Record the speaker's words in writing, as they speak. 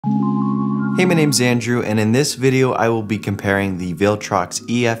Hey, my name's Andrew, and in this video I will be comparing the Viltrox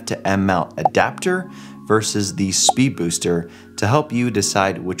EF to M mount adapter versus the speed booster to help you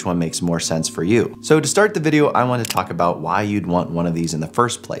decide which one makes more sense for you. So to start the video, I want to talk about why you'd want one of these in the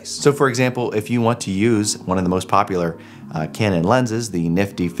first place. So for example, if you want to use one of the most popular Canon lenses, the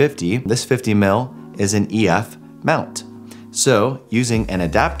nifty 50, this 50mm is an EF mount. So using an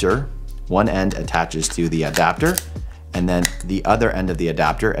adapter, one end attaches to the adapter, and then the other end of the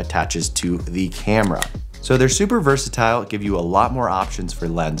adapter attaches to the camera. So they're super versatile, give you a lot more options for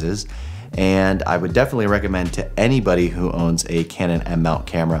lenses, and I would definitely recommend to anybody who owns a Canon M mount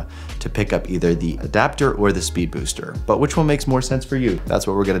camera to pick up either the adapter or the speed booster. But which one makes more sense for you? That's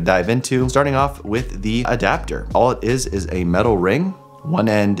what we're gonna dive into, starting off with the adapter. All it is a metal ring. One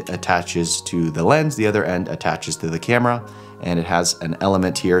end attaches to the lens, the other end attaches to the camera, and it has an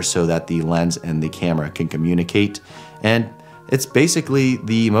element here so that the lens and the camera can communicate. And it's basically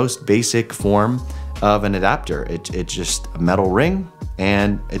the most basic form of an adapter. It's just a metal ring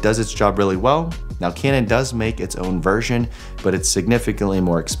and it does its job really well. Now Canon does make its own version, but it's significantly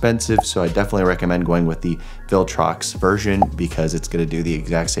more expensive, so I definitely recommend going with the Viltrox version because it's gonna do the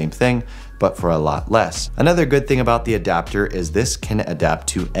exact same thing, but for a lot less. Another good thing about the adapter is this can adapt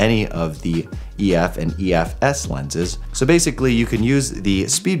to any of the EF and EFS lenses. So basically you can use the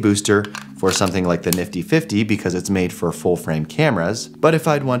speed booster for something like the nifty 50 because it's made for full frame cameras. But if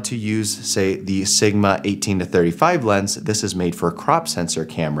I'd want to use, say, the Sigma 18-35 lens, this is made for a crop sensor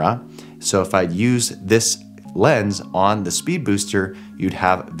camera. So if I'd use this lens on the speed booster, you'd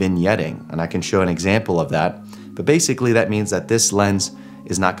have vignetting. And I can show an example of that. But basically that means that this lens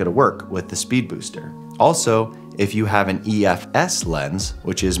is not gonna work with the speed booster. Also, if you have an EFS lens,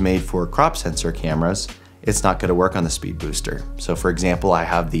 which is made for crop sensor cameras, it's not gonna work on the speed booster. So for example, I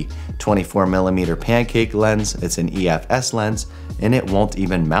have the 24mm pancake lens, it's an EFS lens, and it won't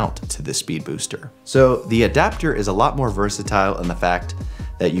even mount to the speed booster. So the adapter is a lot more versatile in the fact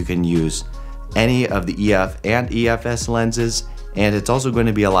that you can use any of the EF and EFS lenses, and it's also going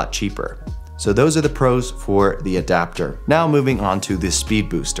to be a lot cheaper. So those are the pros for the adapter. Now moving on to the speed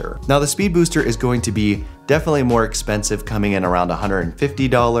booster. Now the speed booster is going to be definitely more expensive, coming in around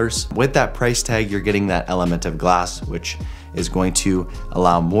 $150. With that price tag, you're getting that element of glass, which is going to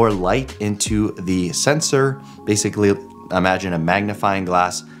allow more light into the sensor. Basically, imagine a magnifying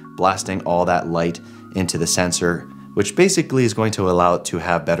glass blasting all that light into the sensor, which basically is going to allow it to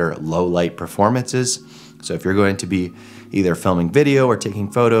have better low light performances. So if you're going to be either filming video or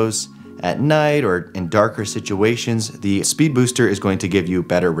taking photos at night or in darker situations, the speed booster is going to give you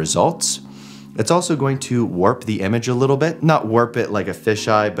better results. It's also going to warp the image a little bit. Not warp it like a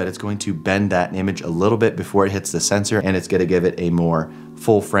fisheye, but it's going to bend that image a little bit before it hits the sensor, and it's gonna give it a more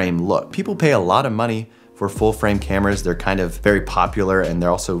full frame look. People pay a lot of money for full frame cameras. They're kind of very popular and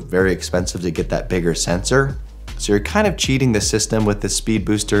they're also very expensive to get that bigger sensor. So you're kind of cheating the system with the speed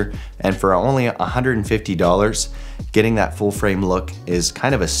booster, and for only $150, getting that full frame look is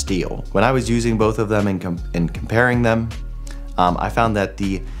kind of a steal. When I was using both of them and comparing them, I found that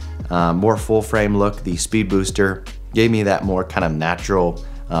the more full frame look, the speed booster, gave me that more kind of natural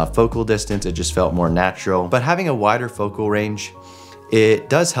focal distance. It just felt more natural. But having a wider focal range, it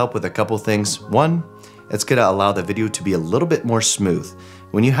does help with a couple things. One, it's gonna allow the video to be a little bit more smooth.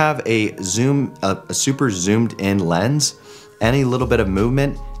 When you have a super zoomed in lens, any little bit of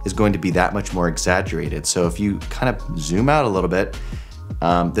movement is going to be that much more exaggerated. So if you kind of zoom out a little bit,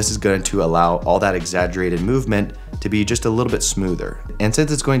 this is going to allow all that exaggerated movement to be just a little bit smoother. And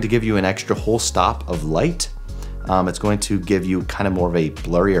since it's going to give you an extra whole stop of light, it's going to give you kind of more of a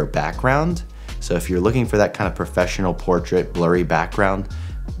blurrier background. So if you're looking for that kind of professional portrait blurry background,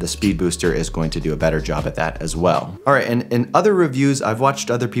 the speed booster is going to do a better job at that as well. All right, and in other reviews, I've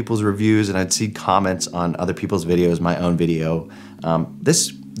watched other people's reviews and I'd see comments on other people's videos, my own video. The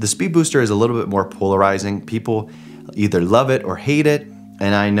speed booster is a little bit more polarizing. People either love it or hate it.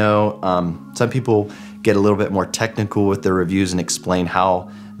 And I know some people get a little bit more technical with their reviews and explain how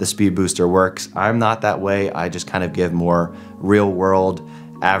the speed booster works. I'm not that way. I just kind of give more real world,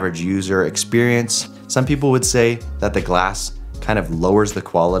 average user experience. Some people would say that the glass kind of lowers the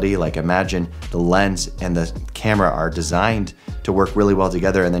quality. Like imagine the lens and the camera are designed to work really well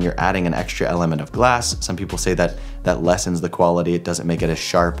together, and then you're adding an extra element of glass. Some people say that that lessens the quality. It doesn't make it as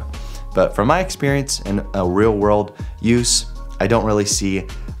sharp. But from my experience in a real world use, I don't really see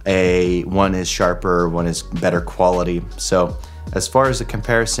one is sharper, one is better quality. So as far as the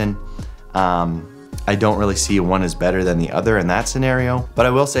comparison, I don't really see one is better than the other in that scenario. But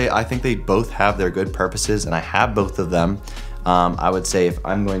I will say, I think they both have their good purposes, and I have both of them. I would say if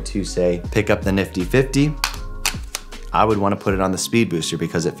I'm going to say pick up the nifty 50, I would want to put it on the speed booster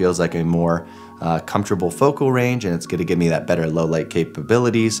because it feels like a more comfortable focal range, and it's going to give me that better low light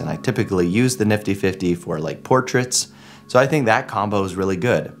capabilities. And I typically use the Nifty 50 for like portraits. So I think that combo is really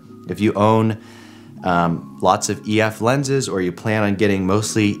good. If you own lots of EF lenses, or you plan on getting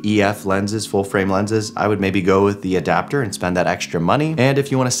mostly EF lenses, full frame lenses, I would maybe go with the adapter and spend that extra money. And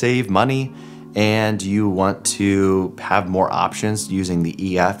if you want to save money and you want to have more options using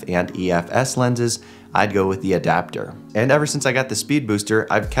the EF and EFS lenses, I'd go with the adapter. And ever since I got the speed booster,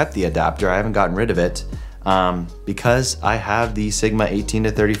 I've kept the adapter. I haven't gotten rid of it because I have the Sigma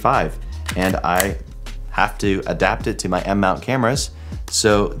 18-35 and I have to adapt it to my M mount cameras.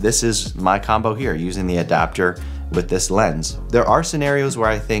 So this is my combo here, using the adapter with this lens. There are scenarios where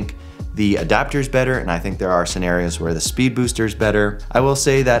I think the adapter is better, and I think there are scenarios where the speed booster is better. I will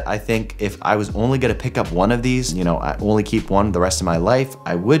say that I think if I was only gonna pick up one of these, you know, I only keep one the rest of my life,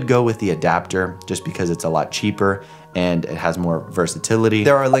 I would go with the adapter just because it's a lot cheaper and it has more versatility.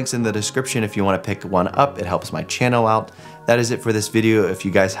 There are links in the description if you wanna pick one up. It helps my channel out. That is it for this video. If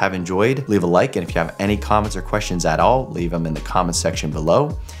you guys have enjoyed, leave a like, and if you have any comments or questions at all, leave them in the comments section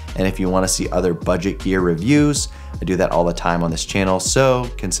below. And if you want to see other budget gear reviews, I do that all the time on this channel, so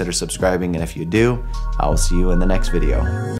consider subscribing, and if you do, I will see you in the next video.